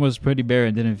 The room was pretty bare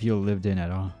and didn't feel lived in at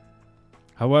all.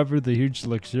 However, the huge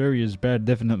luxurious bed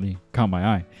definitely caught my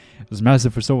eye. It was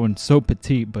massive for someone so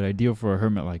petite, but ideal for a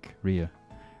hermit like Ria.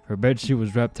 Her bedsheet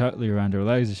was wrapped tightly around her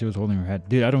legs and she was holding her head.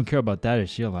 Dude, I don't care about that. Is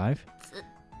she alive?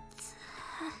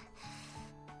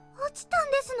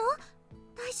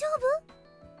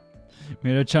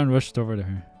 Mina-chan rushed over to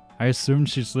her. I assumed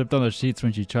she slipped on the sheets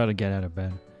when she tried to get out of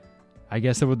bed. I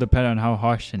guess it would depend on how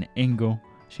harsh an angle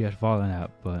she had fallen at,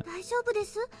 but...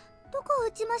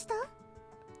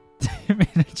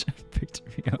 Mina-chan picked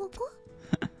me up.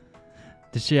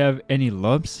 Did she have any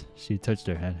lumps? She touched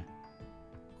her head.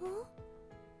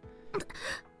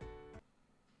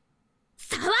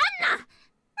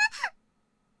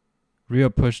 Ria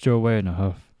pushed her away in a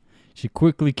huff. She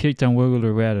quickly kicked and wiggled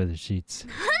her way out of the sheets.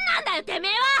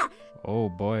 Oh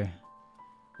boy.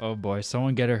 Oh boy,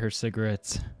 someone get her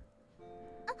cigarettes.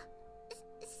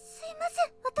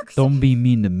 Don't be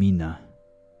mean to Mina.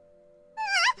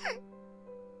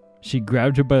 She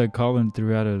grabbed her by the collar and threw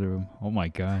her out of the room. Oh my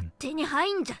god.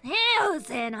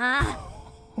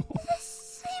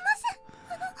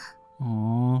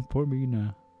 Aw, poor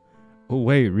Mina. Oh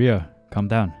wait, Ria, calm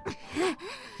down.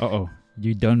 Uh-oh,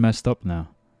 you done messed up now.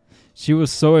 She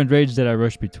was so enraged that I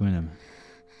rushed between them.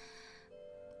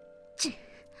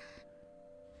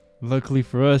 Luckily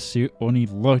for us, she only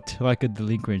looked like a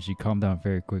delinquent. She calmed down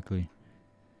very quickly.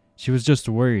 She was just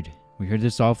worried. We heard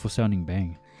this awful sounding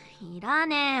bang.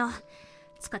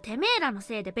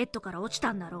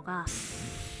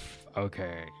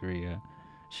 Okay, Ria.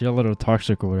 She's a little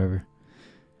toxic or whatever.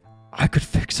 I could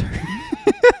fix her.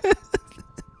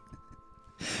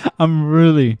 I'm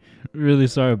really, really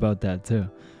sorry about that too.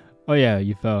 Oh yeah,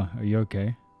 you fell. Are you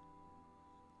okay?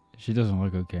 She doesn't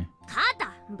look okay.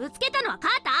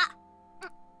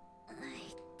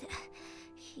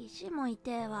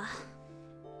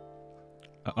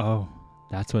 Uh-oh,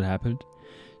 that's what happened?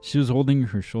 She was holding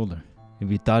her shoulder.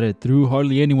 If you thought it through,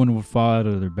 hardly anyone would fall out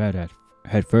of their bed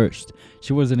head first.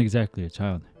 She wasn't exactly a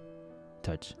child.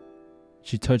 Touch.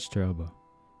 She touched her elbow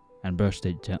and brushed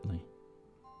it gently.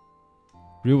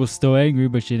 Ria was still angry,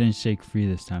 but she didn't shake free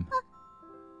this time.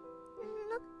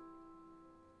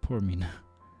 Poor Mina.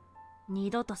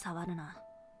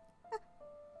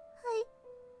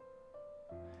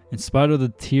 In spite of the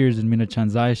tears in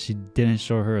Mina-chan's eyes, she didn't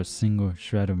show her a single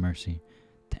shred of mercy.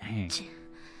 Dang.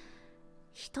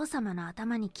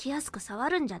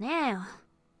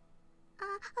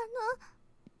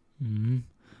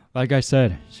 Like I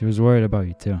said, she was worried about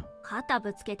you too.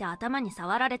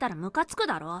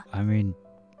 I mean,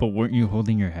 but weren't you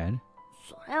holding your head?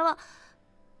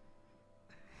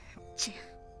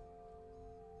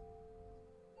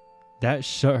 That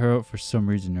shut her up for some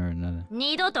reason or another.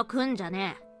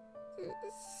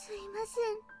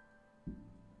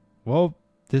 Well,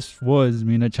 this was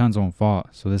Mina-chan's own fault,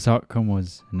 so this outcome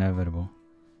was inevitable.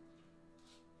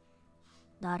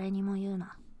 誰にも言う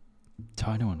な。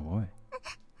 Tell anyone what?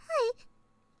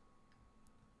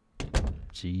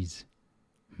 Jeez.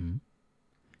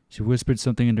 She whispered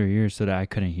something in her ear so that I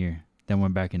couldn't hear, then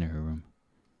went back into her room.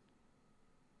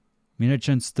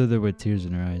 Mina-chan stood there with tears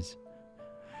in her eyes.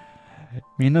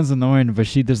 Mina's annoying, but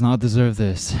she does not deserve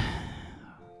this.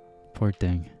 Poor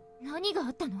thing. 何があ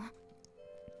ったの？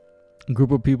 A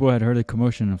group of people had heard a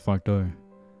commotion and flocked over.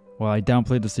 While I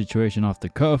downplayed the situation off the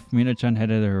cuff, Mina-chan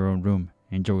headed to her own room,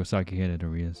 and Jogasaki headed to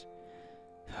Ria's.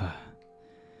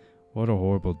 What a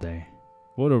horrible day.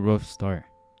 What a rough start.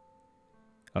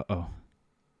 Uh-oh.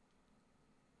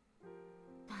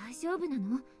 大丈夫な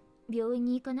の？病院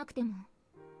に行かなくても。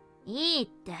いいっ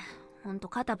て、ほんと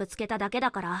肩ぶつけただけ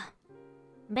だから。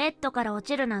ベッドから落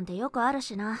ちるなんてよくある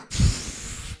しな。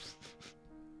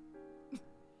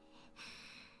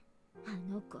あ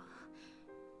の子、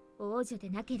王女で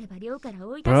なければ寮から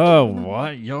追い出してる Bro, のに。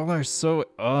 what? Y'all are so...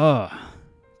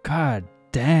 God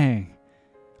dang.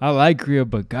 I like Ria,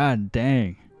 but god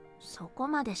dang. そこ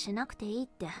までしなくていいっ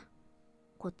て。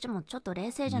こっちもちょっと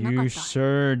冷静じゃなか You った。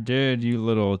 sure did, you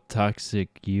little toxic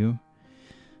you.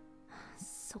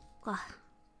 そっか。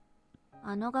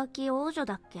あのガキ王女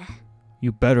だっけ？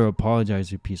 You better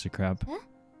apologize, you piece of crap. え？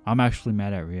 I'm actually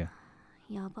mad at Ria.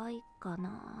 やばいか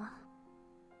な。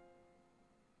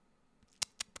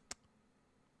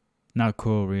 Not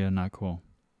cool, Ria, not cool.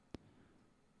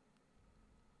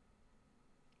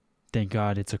 Thank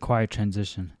God, it's a quiet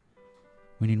transition.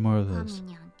 We need more of ハ those. ミ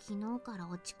ニャン、昨日から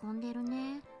落ち込んでる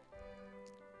ね。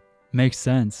 Makes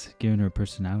sense, given her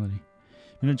personality.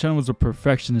 Mina-chan was a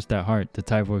perfectionist at heart, the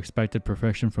type who expected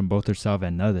perfection from both herself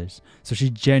and others, so she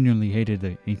genuinely hated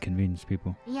to inconvenience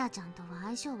people. リアちゃんとは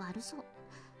相性悪そう。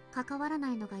関わらな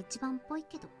いのが一番っぽい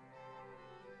けど。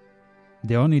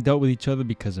 They only dealt with each other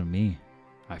because of me.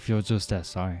 I feel just as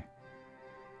sorry.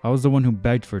 I was the one who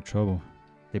begged for trouble.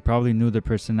 They probably knew their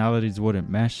personalities wouldn't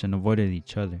mesh and avoided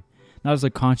each other. Not as a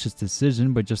conscious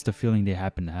decision, but just a feeling they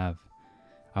happened to have.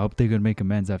 I hope they could make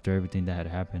amends after everything that had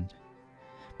happened.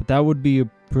 But that would be a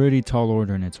pretty tall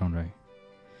order in its own right.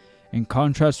 In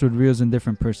contrast with Rio's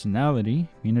indifferent personality,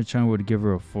 Mina-chan would give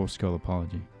her a full-scale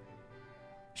apology.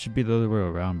 Should be the other way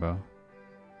around, bro.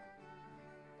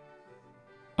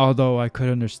 Although I could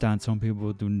understand some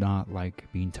people do not like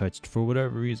being touched for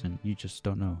whatever reason. You just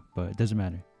don't know. But it doesn't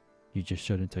matter. You just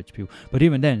shouldn't touch people. But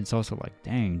even then, it's also like,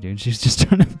 dang, dude, she's just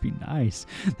trying to be nice.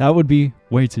 That would be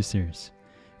way too serious.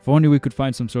 If only we could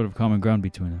find some sort of common ground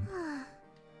between them.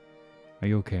 Are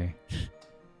you okay?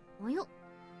 およ、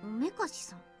梅かし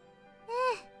さん。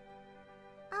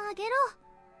あげろ。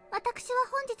私は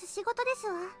本日仕事です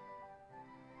わ。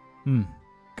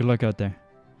Good luck out there.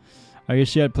 I guess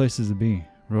she had places to be.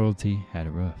 Royalty had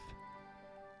it rough.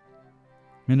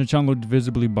 Mina-chan looked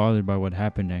visibly bothered by what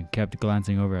happened and kept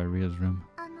glancing over at Ria's room.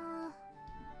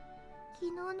 昨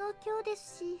日の今日で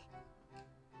すし。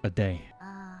A day.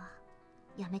 あ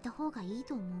あ、やめた方がいい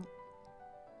と思う。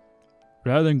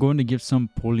 Rather than going to give some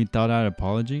poorly thought out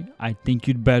apology, I think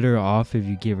you'd better off if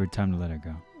you gave her time to let her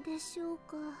go. でしょう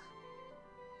か。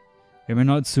 It may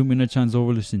not suit Mina-chan's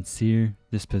overly sincere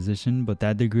disposition, but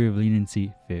that degree of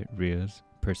leniency fit Ria's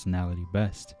personality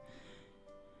best.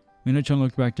 Mina-chan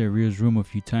looked back at Ria's room a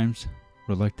few times,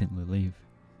 reluctantly leave.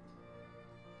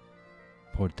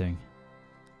 Poor thing.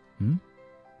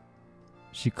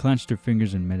 She clenched her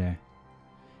fingers in midair,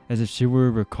 as if she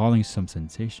were recalling some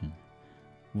sensation.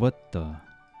 What the?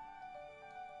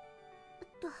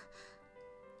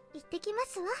 行ってきま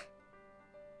すわ。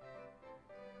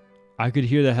 I could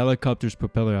hear the helicopter's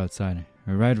propeller outside.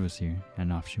 Her ride was here,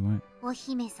 and off she went. お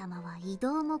姫様は移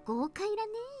動も豪快だ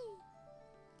ね。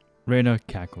 Reina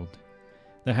cackled.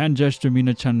 The hand gesture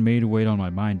Mina-chan made weighed on my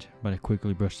mind, but I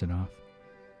quickly brushed it off.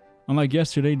 Unlike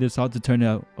yesterday, this ought to turn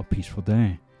out a peaceful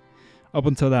day. Up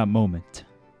until that moment.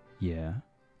 Yeah.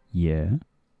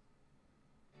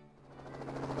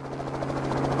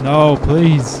 No,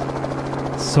 please.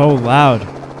 So loud.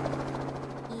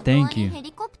 Thank you. 移動にヘ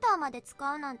リコプターまで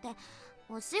使うなんて、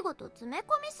お仕事詰め込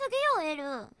みすぎよ、エ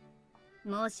ル。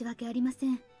申し訳ありま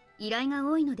せん。依頼が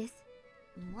多いのです。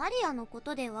マリアのこ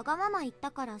とでわがまま言っ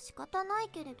たから仕方ない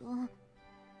けれど。今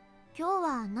日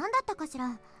は何だったかし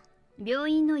ら。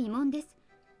病院の慰問です。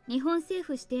日本政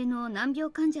府指定の難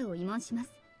病患者を慰問します。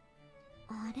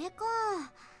あれか。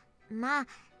まあ、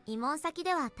慰問先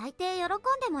では大抵喜ん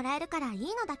でもらえるからいい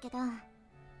のだけど、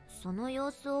その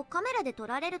様子をカメラで撮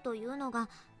られるというのが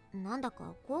なんだ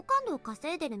か好感度を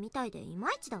稼いでるみたいでい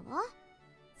まいちだわ。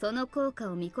その効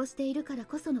果を見越しているから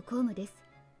こその公務です。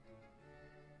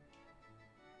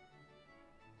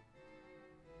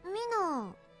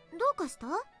ナ、どうかした？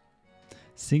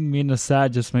 Seeing Mina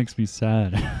sad just makes me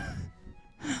sad.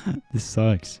 This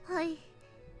sucks. はい。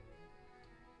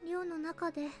寮の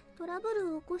中でトラブ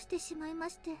ルを起こしてしまいま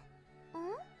して。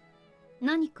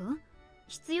何か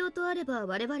必要とあれば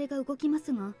我々が動きま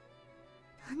すが。なん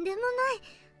でもない。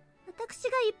私が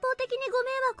一方的にご迷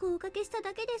惑をおかけした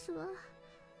だけですわ。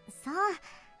そう、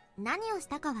何をし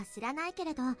たかは知らないけ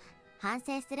れど、反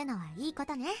省するのはいいこ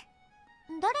とね。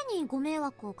誰にご迷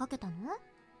惑をかけたの？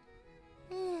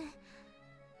ええ、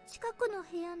近くの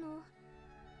部屋の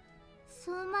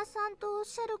相馬さんとおっ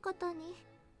しゃる方に。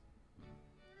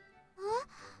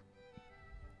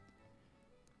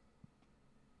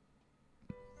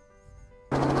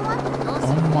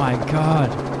Oh my god.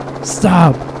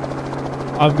 Stop!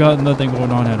 I've got nothing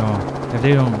going on at all. If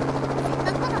they don't...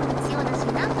 せっかくの日曜だし、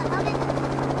なんか食べて。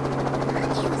何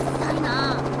うっさいな。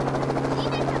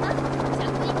姫様、着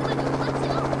陸までお待ち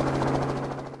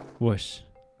を。 Whoosh.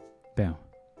 Bam.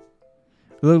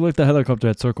 It looked like the helicopter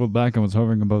had circled back and was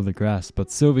hovering above the grass, but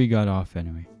Sylvie got off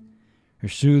anyway. Her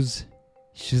shoes'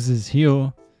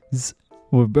 heels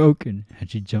were broken and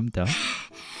she jumped out.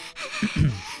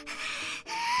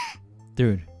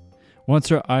 Dude, once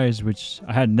her eyes, which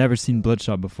I had never seen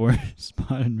bloodshot before,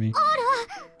 spotted me.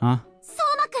 Huh? 相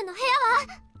馬くんの部屋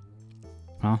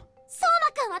は？ Huh? 相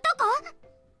馬くんはど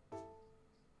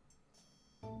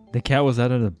こ？ The cat was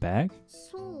out of the bag?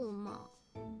 相馬？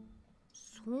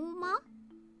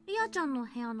リアちゃんの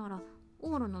部屋なら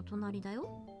オーロの隣だよ。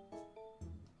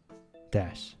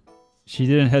 Dash. She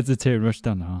didn't hesitate and rushed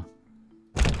down the hall.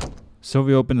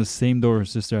 Sylvie opened the same door her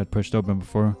sister had pushed open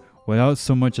before, without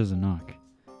so much as a knock.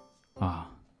 Ah.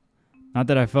 Not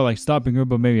that I felt like stopping her,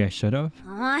 but maybe I should have.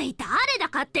 おい、誰だ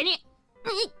勝手に。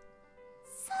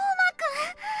相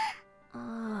馬くん。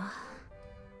ああ。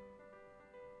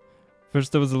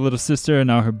 First there was a little sister,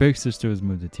 and now her big sister was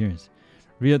moved to tears.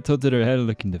 Ria tilted her head,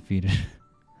 looking defeated.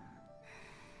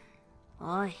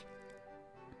 おい。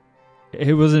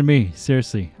 It wasn't me,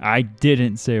 seriously. I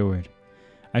didn't say a word.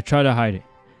 I tried to hide it,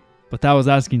 but that was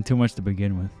asking too much to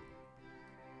begin with.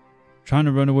 Trying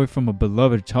to run away from a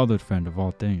beloved childhood friend of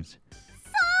all things.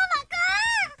 相馬く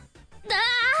ん。あ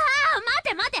あ、待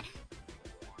て待て。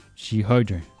 She hugged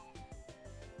her.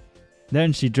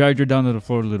 Then she dragged her down to the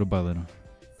floor little by little. 相馬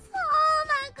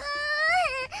くん。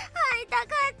会いたかっ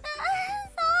た。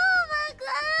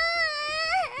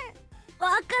相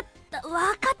馬くん。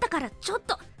わかったからちょっ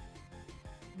と。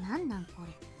なんなんこれ。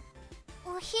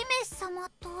お姫様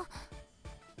と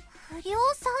不良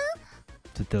さん？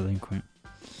 The delinquent.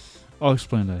 I'll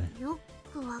explain that. よ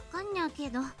くわかんにゃけ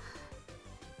ど。信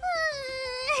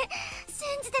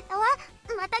じてたわ。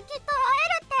またきっと会え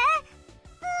るって。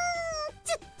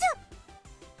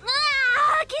うわ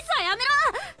ー、キスはやめろ。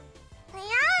いやい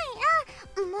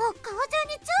や、もう顔中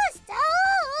にチューしちゃお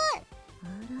う。あ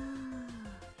ら、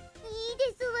いいで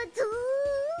すわぞ。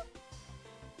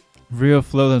 Ria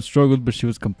fled and struggled, but she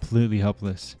was completely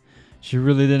helpless. She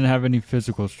really didn't have any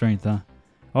physical strength, huh?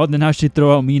 Oh, then how'd she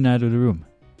throw out Mina out of the room?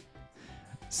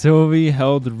 Sylvie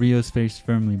held Ria's face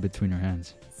firmly between her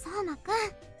hands. 相馬くん。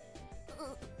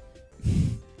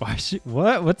 Why is she...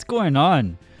 What? What's going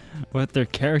on? With their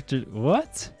character...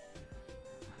 What?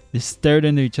 They stared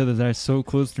into each other's eyes so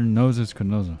close their noses could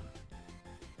nuzzle. わ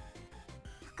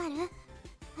かる？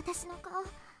私の顔。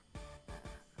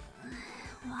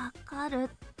わかるっ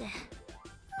て。相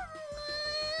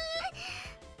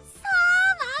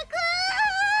馬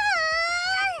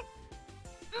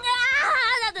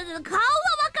くん。顔は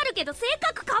わかるけど性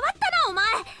格変わったなお前。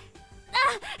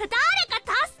誰か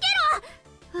助け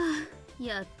ろ。はあ、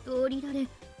やっと降りられ。姫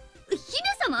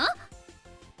様？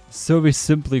 Sylvie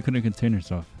simply couldn't contain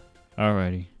herself.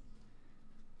 Alrighty.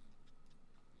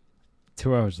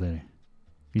 2 hours later,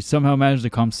 he somehow managed to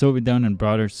calm Sylvie down and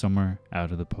brought her somewhere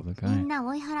out of the public みん eye. な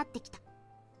追い払ってきた。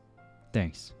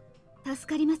 Thanks.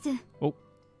 助かります。い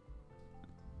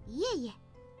えいえ。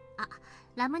あ、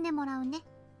ラムネもらうね。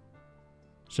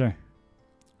 Sure.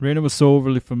 Raina was so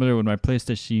overly familiar with my place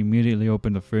that she immediately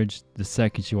opened the fridge the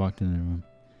second she walked into the room.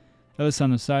 At least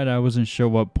on the side, I wasn't sure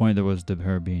what point there was to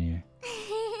her being here.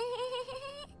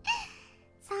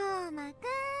 相馬くん。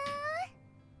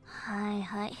はい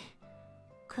はい。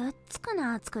くっつく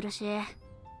な、暑苦しい。冷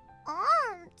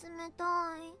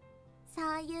たい。そ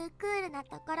ういうクールな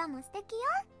ところも素敵よ。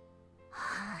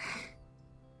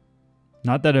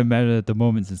Not that it mattered at the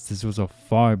moment since this was a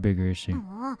far bigger issue.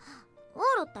 もう、オー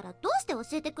ロったらどうして教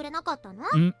えてくれなかったの？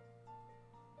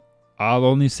 I'll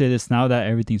only say this now that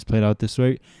everything's played out this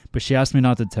way, but she asked me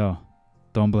not to tell.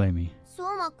 Don't blame me.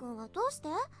 相馬くんはどうして？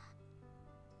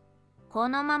こ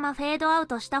のままフェードアウ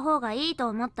トした方がいいと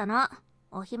思ったの。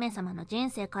お姫様の人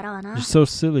生からはな。 You're so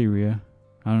silly, Rhea.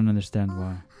 I don't understand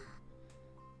why.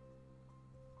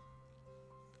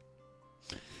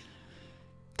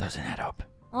 Doesn't add up.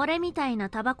 俺みたいな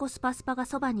タバコスパスパが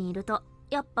そばにいると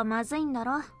やっぱまずいんだ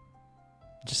ろ。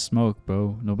 Just smoke,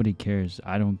 bro. Nobody cares.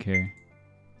 I don't care.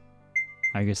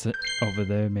 I guess that over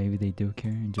there, maybe they do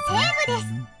care in Japan.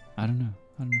 I don't know.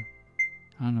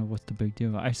 I don't know what's the big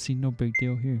deal. I see no big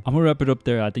deal here. I'm gonna wrap it up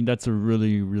there. I think that's a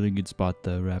really, really good spot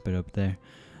to wrap it up there.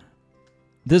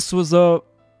 This was I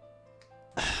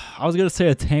was gonna say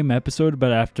a tame episode,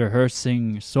 but after her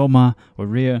saying Soma or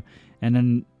Rhea, and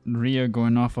then Rhea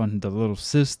going off on the little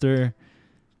sister,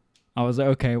 I was like,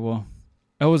 okay, well,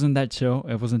 it wasn't that chill.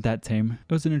 It wasn't that tame.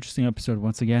 It was an interesting episode.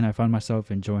 Once again, I found myself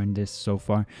enjoying this so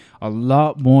far a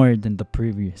lot more than the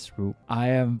previous route. I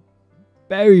am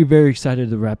very, very excited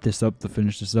to wrap this up, to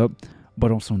finish this up,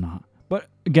 but also not. But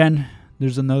again,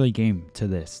 there's another game to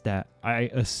this that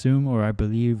I assume, or I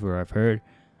believe, or I've heard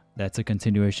that's a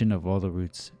continuation of all the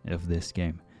routes of this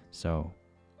game. So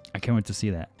I can't wait to see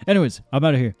that. Anyways, I'm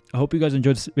out of here. I hope you guys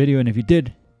enjoyed this video, and if you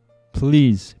did,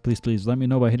 please let me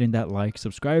know by hitting that like,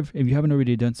 subscribe if you haven't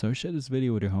already done so, share this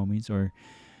video with your homies or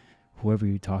whoever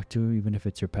you talk to, even if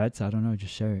it's your pets. I don't know,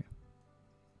 just share it.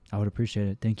 I would appreciate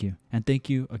it. Thank you. And thank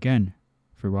you again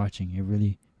for watching. It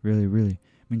really, really, really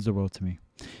means the world to me.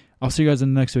 I'll see you guys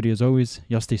in the next video. As always,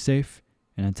 y'all stay safe,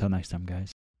 and until next time,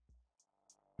 guys.